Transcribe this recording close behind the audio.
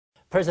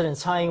President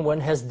Tsai Ing-Wen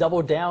has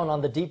doubled down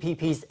on the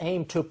DPP's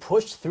aim to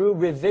push through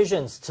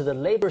revisions to the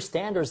Labor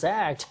Standards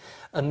Act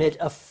amid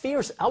a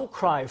fierce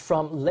outcry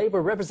from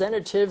labor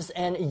representatives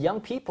and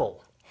young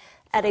people.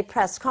 At a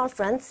press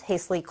conference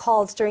hastily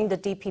called during the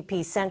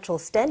DPP Central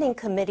Standing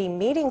Committee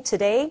meeting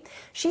today,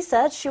 she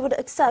said she would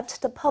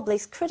accept the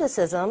public's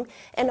criticism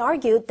and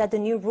argued that the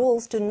new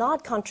rules do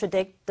not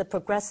contradict the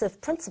progressive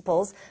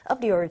principles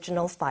of the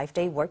original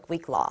 5-day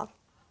workweek law.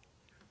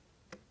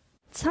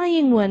 Tsai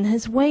Ing-Wen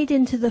has waded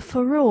into the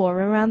furor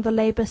around the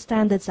Labor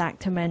Standards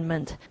Act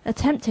amendment,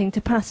 attempting to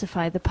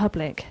pacify the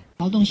public.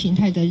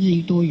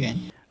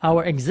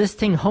 Our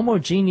existing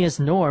homogeneous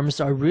norms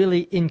are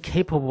really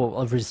incapable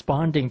of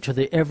responding to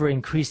the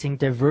ever-increasing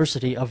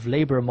diversity of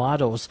labor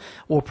models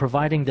or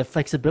providing the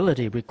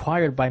flexibility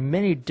required by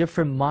many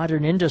different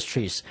modern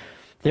industries.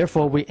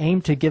 Therefore, we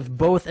aim to give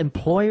both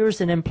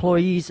employers and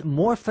employees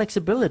more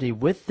flexibility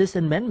with this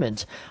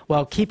amendment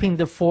while keeping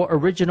the 4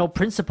 original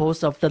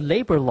principles of the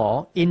labor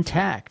law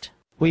intact.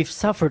 We've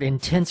suffered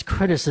intense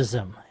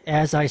criticism.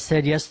 As I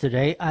said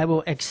yesterday, I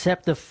will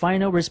accept the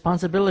final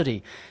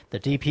responsibility.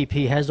 The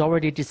DPP has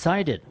already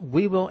decided.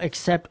 We will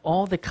accept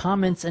all the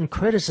comments and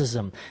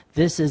criticism.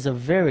 This is a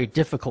very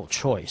difficult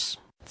choice.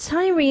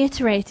 Tsai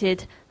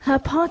reiterated her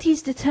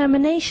party's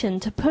determination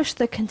to push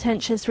the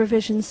contentious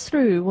revisions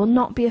through will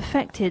not be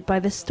affected by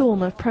the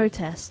storm of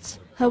protests.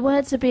 Her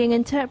words are being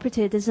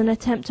interpreted as an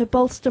attempt to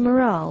bolster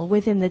morale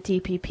within the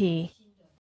DPP.